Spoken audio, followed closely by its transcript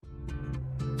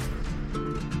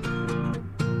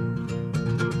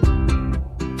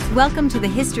Welcome to the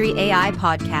History AI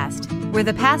podcast, where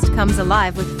the past comes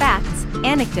alive with facts,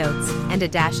 anecdotes, and a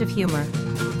dash of humor.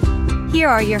 Here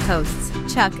are your hosts,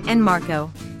 Chuck and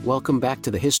Marco. Welcome back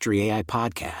to the History AI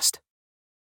podcast.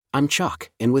 I'm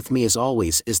Chuck, and with me as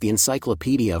always is the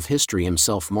encyclopedia of history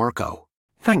himself, Marco.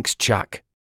 Thanks, Chuck.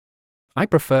 I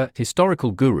prefer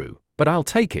historical guru, but I'll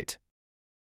take it.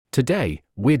 Today,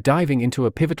 we're diving into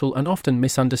a pivotal and often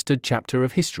misunderstood chapter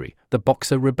of history, the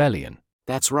Boxer Rebellion.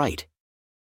 That's right.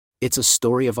 It's a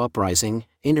story of uprising,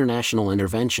 international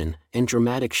intervention, and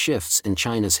dramatic shifts in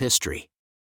China's history.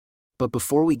 But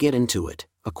before we get into it,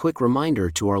 a quick reminder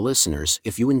to our listeners: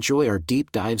 if you enjoy our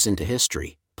deep dives into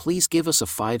history, please give us a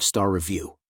 5-star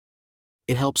review.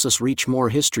 It helps us reach more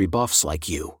history buffs like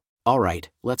you.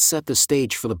 Alright, let's set the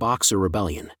stage for the Boxer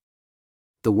Rebellion.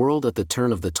 The world at the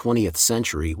turn of the 20th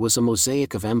century was a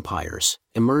mosaic of empires,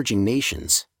 emerging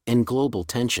nations, and global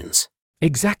tensions.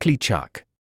 Exactly, Chuck.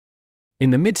 In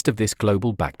the midst of this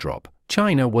global backdrop,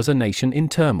 China was a nation in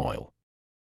turmoil.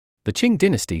 The Qing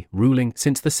dynasty, ruling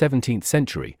since the 17th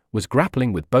century, was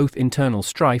grappling with both internal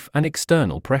strife and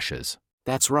external pressures.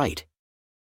 That's right.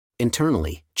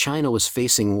 Internally, China was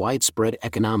facing widespread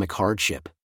economic hardship.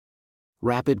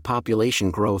 Rapid population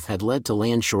growth had led to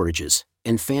land shortages,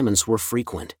 and famines were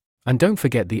frequent. And don't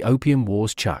forget the Opium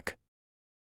Wars, Chuck.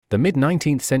 The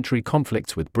mid-19th century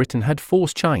conflicts with Britain had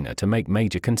forced China to make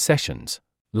major concessions,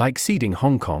 like ceding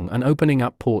Hong Kong and opening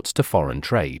up ports to foreign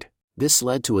trade. This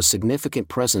led to a significant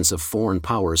presence of foreign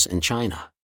powers in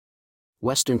China.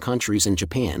 Western countries and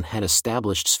Japan had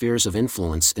established spheres of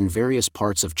influence in various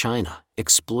parts of China,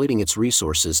 exploiting its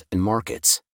resources and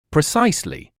markets.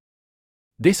 Precisely.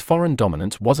 This foreign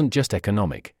dominance wasn't just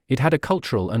economic, it had a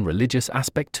cultural and religious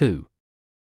aspect too.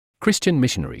 Christian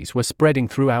missionaries were spreading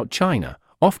throughout China,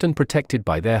 often protected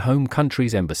by their home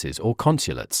country's embassies or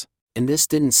consulates. And this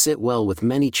didn't sit well with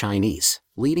many Chinese,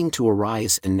 leading to a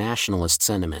rise in nationalist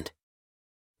sentiment.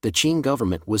 The Qing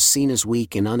government was seen as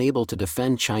weak and unable to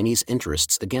defend Chinese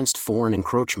interests against foreign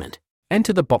encroachment.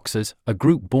 Enter the Boxers, a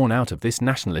group born out of this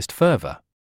nationalist fervor.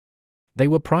 They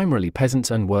were primarily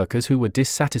peasants and workers who were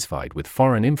dissatisfied with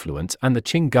foreign influence and the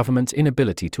Qing government's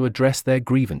inability to address their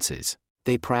grievances.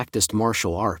 They practiced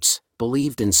martial arts,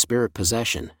 believed in spirit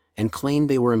possession, and claimed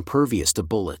they were impervious to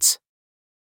bullets.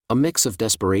 A mix of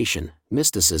desperation,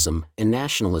 mysticism, and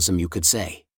nationalism, you could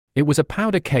say. It was a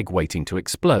powder keg waiting to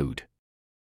explode.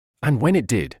 And when it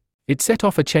did, it set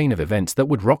off a chain of events that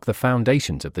would rock the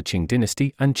foundations of the Qing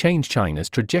dynasty and change China's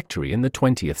trajectory in the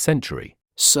 20th century.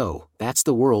 So, that's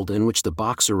the world in which the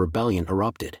Boxer Rebellion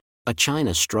erupted. A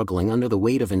China struggling under the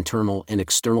weight of internal and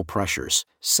external pressures,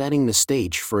 setting the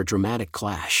stage for a dramatic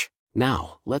clash.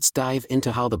 Now, let's dive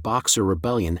into how the Boxer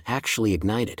Rebellion actually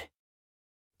ignited.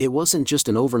 It wasn't just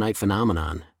an overnight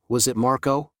phenomenon, was it,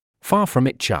 Marco? Far from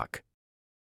it, Chuck.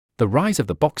 The rise of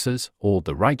the Boxers, or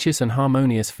the Righteous and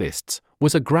Harmonious Fists,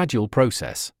 was a gradual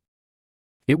process.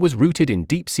 It was rooted in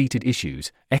deep-seated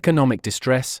issues, economic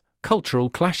distress,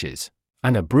 cultural clashes,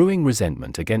 and a brewing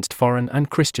resentment against foreign and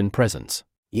Christian presence.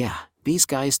 Yeah, these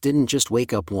guys didn't just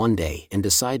wake up one day and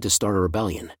decide to start a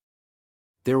rebellion.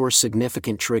 There were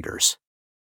significant triggers.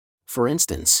 For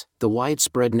instance, the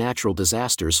widespread natural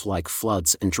disasters like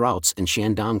floods and droughts in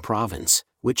Shandong province,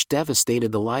 which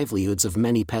devastated the livelihoods of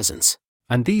many peasants.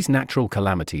 And these natural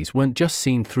calamities weren't just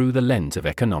seen through the lens of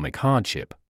economic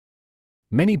hardship.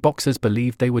 Many Boxers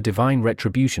believed they were divine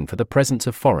retribution for the presence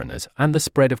of foreigners and the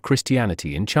spread of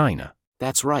Christianity in China.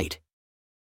 That's right.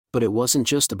 But it wasn't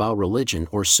just about religion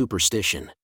or superstition.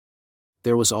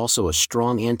 There was also a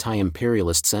strong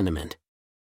anti-imperialist sentiment.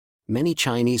 Many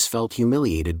Chinese felt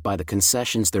humiliated by the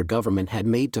concessions their government had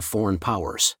made to foreign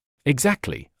powers.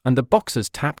 Exactly, and the Boxers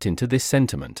tapped into this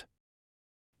sentiment.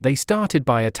 They started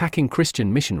by attacking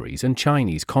Christian missionaries and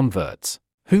Chinese converts,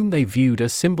 whom they viewed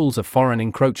as symbols of foreign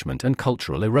encroachment and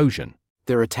cultural erosion.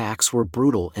 Their attacks were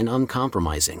brutal and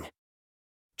uncompromising.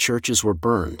 Churches were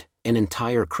burned, and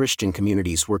entire Christian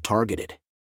communities were targeted.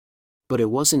 But it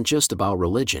wasn't just about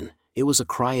religion, it was a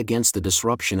cry against the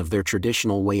disruption of their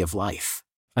traditional way of life.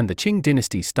 And the Qing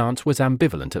dynasty's stance was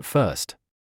ambivalent at first.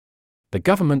 The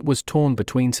government was torn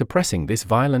between suppressing this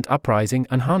violent uprising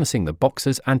and harnessing the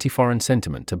Boxers' anti-foreign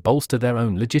sentiment to bolster their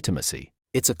own legitimacy.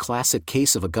 It's a classic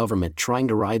case of a government trying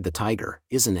to ride the tiger,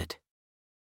 isn't it?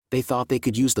 They thought they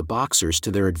could use the Boxers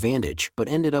to their advantage but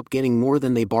ended up getting more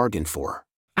than they bargained for.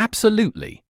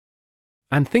 Absolutely.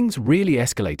 And things really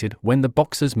escalated when the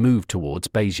Boxers moved towards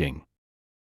Beijing.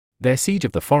 Their siege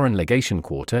of the Foreign Legation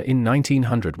Quarter in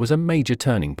 1900 was a major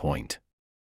turning point.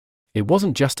 It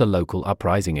wasn't just a local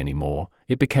uprising anymore,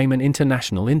 it became an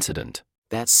international incident.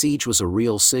 That siege was a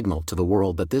real signal to the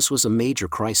world that this was a major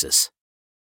crisis.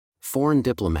 Foreign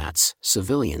diplomats,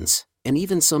 civilians, and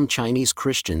even some Chinese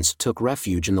Christians took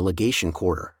refuge in the legation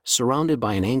quarter, surrounded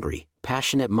by an angry,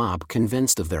 passionate mob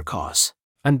convinced of their cause.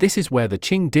 And this is where the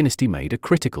Qing dynasty made a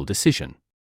critical decision.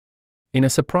 In a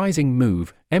surprising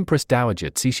move, Empress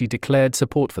Dowager Cixi declared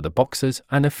support for the Boxers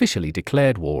and officially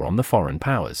declared war on the foreign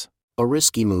powers. A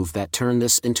risky move that turned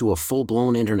this into a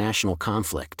full-blown international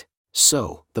conflict.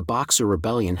 So, the Boxer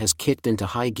Rebellion has kicked into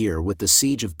high gear with the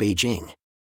siege of Beijing.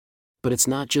 But it's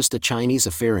not just a Chinese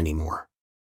affair anymore.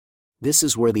 This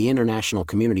is where the international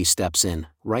community steps in,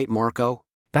 right, Marco?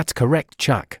 That's correct,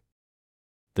 Chuck.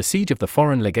 The siege of the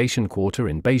foreign legation quarter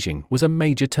in Beijing was a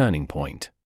major turning point.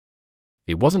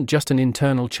 It wasn't just an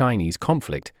internal Chinese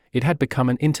conflict, it had become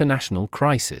an international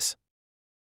crisis.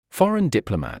 Foreign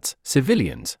diplomats,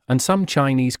 civilians, and some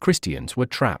Chinese Christians were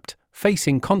trapped,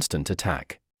 facing constant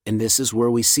attack. And this is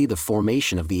where we see the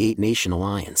formation of the Eight-Nation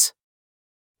Alliance.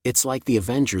 It's like the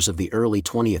Avengers of the early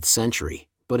 20th century,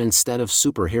 but instead of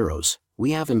superheroes,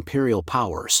 we have imperial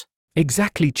powers.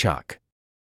 Exactly, Chuck.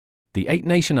 The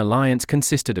Eight-Nation Alliance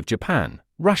consisted of Japan,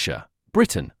 Russia,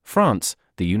 Britain, France,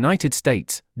 the United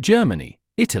States, Germany,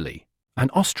 Italy, and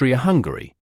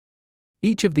Austria-Hungary.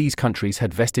 Each of these countries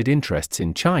had vested interests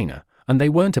in China, and they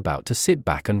weren't about to sit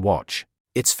back and watch.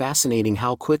 It's fascinating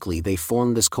how quickly they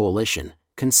formed this coalition,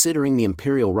 considering the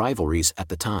imperial rivalries at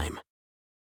the time.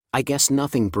 I guess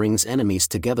nothing brings enemies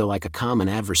together like a common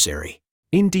adversary.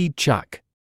 Indeed, Chuck.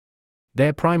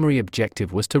 Their primary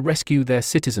objective was to rescue their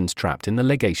citizens trapped in the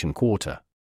legation quarter.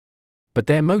 But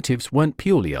their motives weren't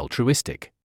purely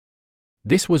altruistic.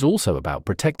 This was also about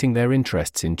protecting their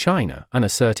interests in China and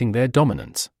asserting their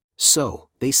dominance. So,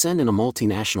 they send in a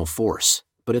multinational force,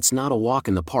 but it's not a walk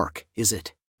in the park, is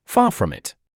it? Far from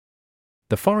it.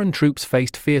 The foreign troops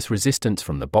faced fierce resistance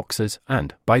from the Boxers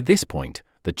and, by this point,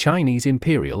 the Chinese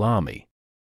Imperial Army.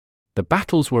 The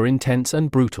battles were intense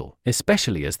and brutal,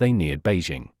 especially as they neared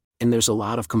Beijing. And there's a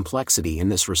lot of complexity in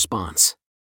this response.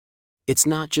 It's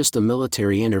not just a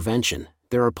military intervention,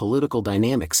 there are political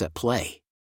dynamics at play.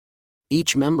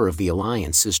 Each member of the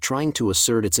alliance is trying to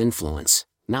assert its influence,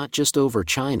 not just over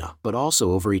China but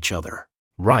also over each other.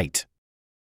 Right.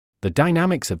 The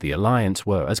dynamics of the alliance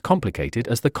were as complicated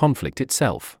as the conflict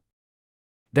itself.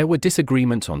 There were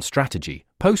disagreements on strategy,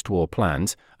 post-war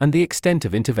plans, and the extent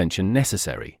of intervention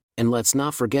necessary. And let's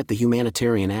not forget the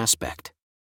humanitarian aspect.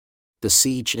 The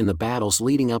siege and the battles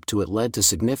leading up to it led to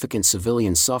significant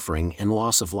civilian suffering and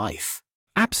loss of life.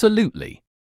 Absolutely.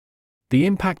 The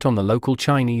impact on the local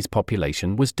Chinese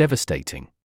population was devastating.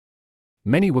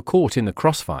 Many were caught in the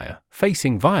crossfire,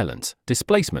 facing violence,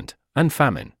 displacement, and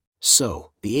famine.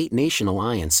 So, the Eight-Nation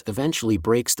Alliance eventually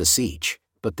breaks the siege,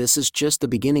 but this is just the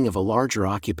beginning of a larger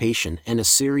occupation and a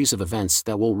series of events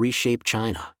that will reshape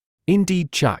China.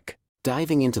 Indeed, Chuck.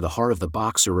 Diving into the heart of the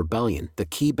Boxer Rebellion, the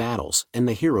key battles, and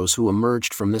the heroes who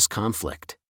emerged from this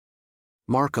conflict.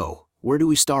 Marco, where do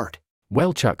we start?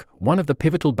 Well, Chuck, one of the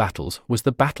pivotal battles was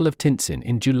the Battle of Tientsin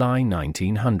in July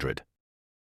 1900.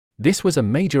 This was a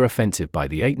major offensive by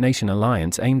the Eight-Nation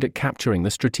Alliance aimed at capturing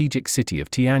the strategic city of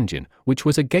Tianjin, which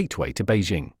was a gateway to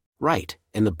Beijing. Right,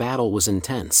 and the battle was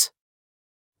intense.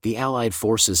 The Allied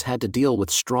forces had to deal with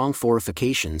strong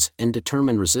fortifications and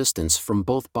determined resistance from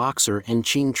both Boxer and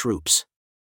Qing troops.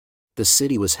 The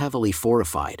city was heavily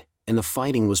fortified, and the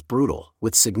fighting was brutal,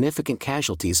 with significant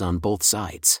casualties on both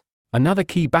sides. Another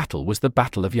key battle was the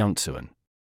Battle of Yangtze.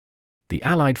 The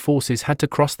Allied forces had to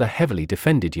cross the heavily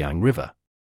defended Yang River.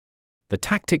 The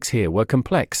tactics here were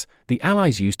complex. The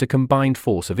Allies used a combined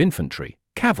force of infantry,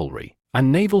 cavalry,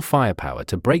 and naval firepower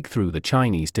to break through the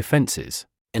Chinese defenses.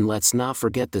 And let's not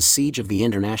forget the siege of the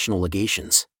international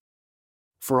legations.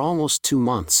 For almost 2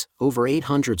 months, over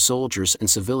 800 soldiers and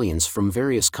civilians from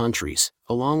various countries,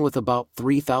 along with about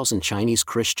 3,000 Chinese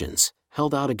Christians,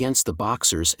 held out against the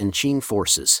Boxers and Qing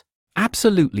forces.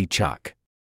 Absolutely, Chuck.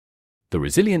 The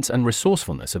resilience and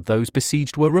resourcefulness of those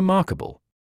besieged were remarkable.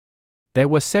 There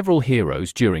were several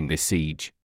heroes during this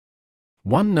siege.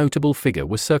 One notable figure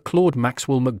was Sir Claude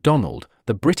Maxwell MacDonald,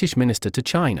 the British minister to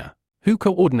China, who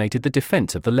coordinated the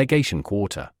defense of the legation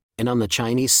quarter. And on the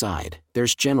Chinese side,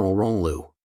 there's General Ronglu.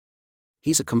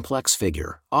 He's a complex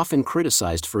figure, often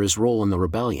criticized for his role in the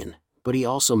rebellion, but he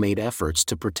also made efforts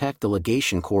to protect the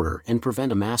legation quarter and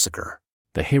prevent a massacre.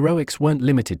 The heroics weren't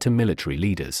limited to military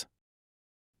leaders.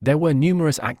 There were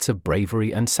numerous acts of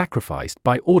bravery and sacrifice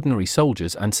by ordinary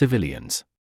soldiers and civilians.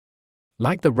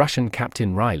 Like the Russian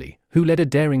Captain Riley, who led a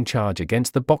daring charge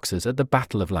against the Boxers at the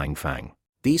Battle of Langfang.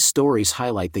 These stories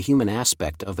highlight the human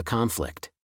aspect of the conflict.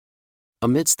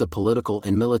 Amidst the political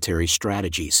and military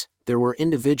strategies, there were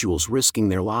individuals risking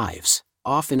their lives,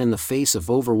 often in the face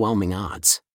of overwhelming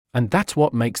odds. And that's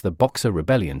what makes the Boxer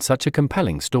Rebellion such a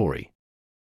compelling story.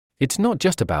 It's not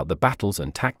just about the battles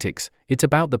and tactics, it's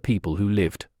about the people who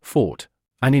lived, fought,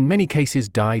 and in many cases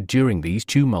died during these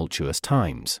tumultuous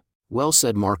times. Well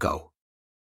said, Marco.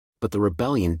 But the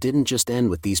rebellion didn't just end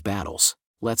with these battles.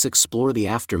 Let's explore the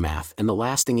aftermath and the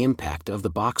lasting impact of the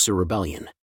Boxer Rebellion.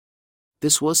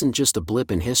 This wasn't just a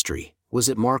blip in history, was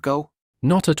it, Marco?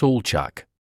 Not at all, Chuck.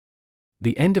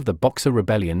 The end of the Boxer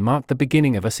Rebellion marked the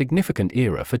beginning of a significant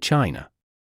era for China.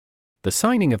 The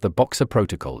signing of the Boxer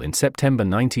Protocol in September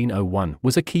 1901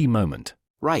 was a key moment.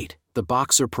 Right, the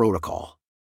Boxer Protocol.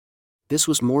 This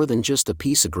was more than just a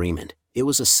peace agreement, it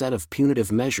was a set of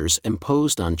punitive measures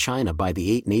imposed on China by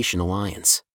the Eight-Nation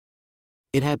Alliance.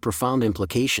 It had profound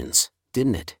implications,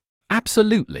 didn't it?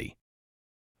 Absolutely.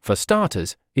 For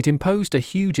starters, it imposed a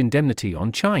huge indemnity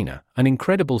on China, an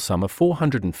incredible sum of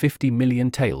 450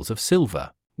 million taels of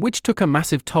silver, which took a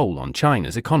massive toll on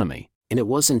China's economy. And it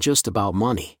wasn't just about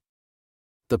money.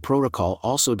 The protocol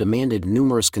also demanded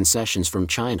numerous concessions from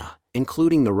China,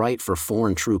 including the right for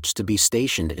foreign troops to be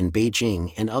stationed in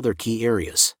Beijing and other key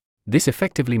areas. This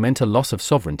effectively meant a loss of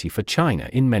sovereignty for China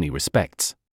in many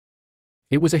respects.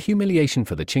 It was a humiliation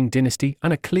for the Qing dynasty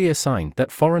and a clear sign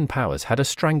that foreign powers had a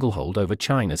stranglehold over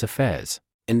China's affairs.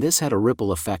 And this had a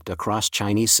ripple effect across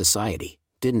Chinese society,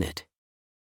 didn't it?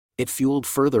 It fueled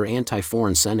further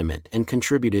anti-foreign sentiment and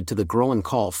contributed to the growing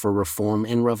call for reform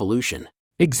and revolution.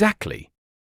 Exactly.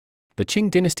 The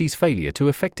Qing dynasty's failure to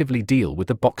effectively deal with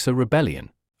the Boxer Rebellion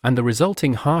and the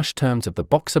resulting harsh terms of the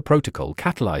Boxer Protocol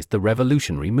catalyzed the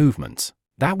revolutionary movements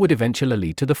that would eventually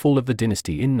lead to the fall of the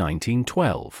dynasty in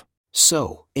 1912.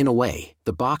 So, in a way,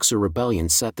 the Boxer Rebellion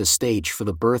set the stage for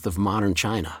the birth of modern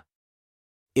China.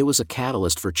 It was a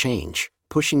catalyst for change,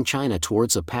 pushing China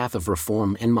towards a path of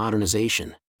reform and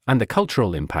modernization. And the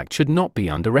cultural impact should not be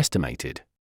underestimated.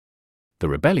 The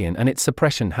rebellion and its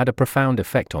suppression had a profound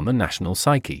effect on the national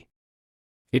psyche.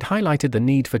 It highlighted the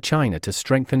need for China to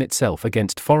strengthen itself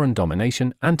against foreign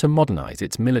domination and to modernize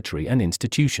its military and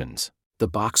institutions. The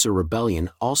Boxer Rebellion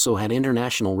also had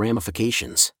international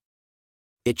ramifications.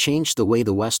 It changed the way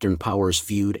the Western powers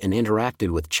viewed and interacted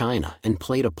with China and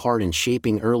played a part in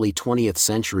shaping early 20th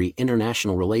century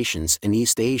international relations in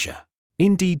East Asia.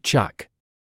 Indeed, Chuck.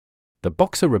 The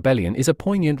Boxer Rebellion is a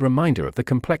poignant reminder of the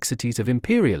complexities of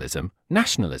imperialism,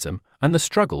 nationalism, and the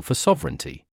struggle for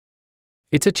sovereignty.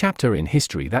 It's a chapter in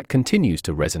history that continues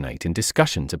to resonate in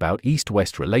discussions about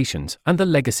East-West relations and the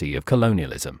legacy of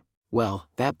colonialism. Well,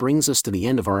 that brings us to the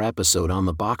end of our episode on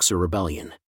the Boxer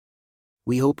Rebellion.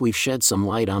 We hope we've shed some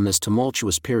light on this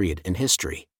tumultuous period in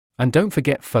history. And don't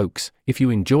forget, folks, if you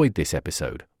enjoyed this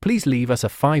episode, please leave us a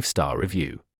 5-star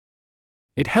review.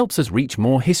 It helps us reach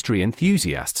more history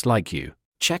enthusiasts like you.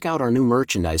 Check out our new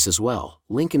merchandise as well,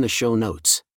 link in the show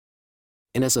notes.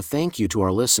 And as a thank you to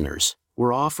our listeners,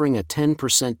 we're offering a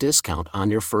 10% discount on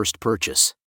your first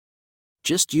purchase.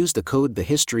 Just use the code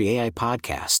TheHistoryAI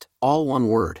Podcast, all one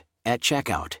word, at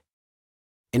checkout.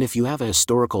 And if you have a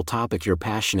historical topic you're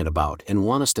passionate about and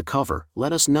want us to cover,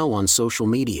 let us know on social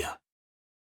media.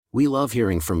 We love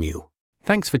hearing from you.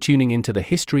 Thanks for tuning into the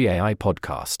History AI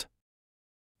Podcast.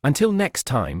 Until next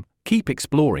time, keep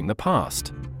exploring the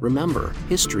past. Remember,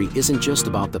 history isn't just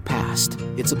about the past,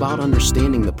 it's about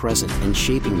understanding the present and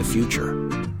shaping the future.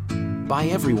 Bye,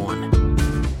 everyone.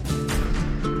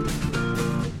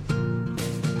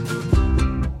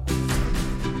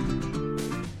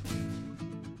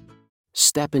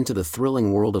 Step into the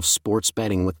thrilling world of sports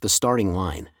betting with The Starting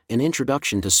Line, an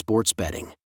introduction to sports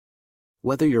betting.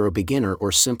 Whether you're a beginner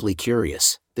or simply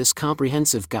curious, this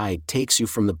comprehensive guide takes you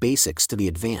from the basics to the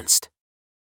advanced.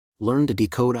 Learn to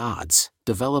decode odds,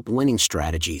 develop winning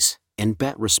strategies, and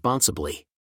bet responsibly.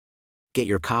 Get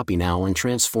your copy now and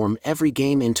transform every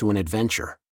game into an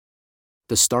adventure.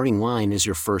 The Starting Line is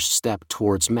your first step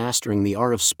towards mastering the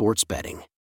art of sports betting.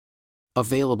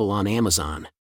 Available on Amazon.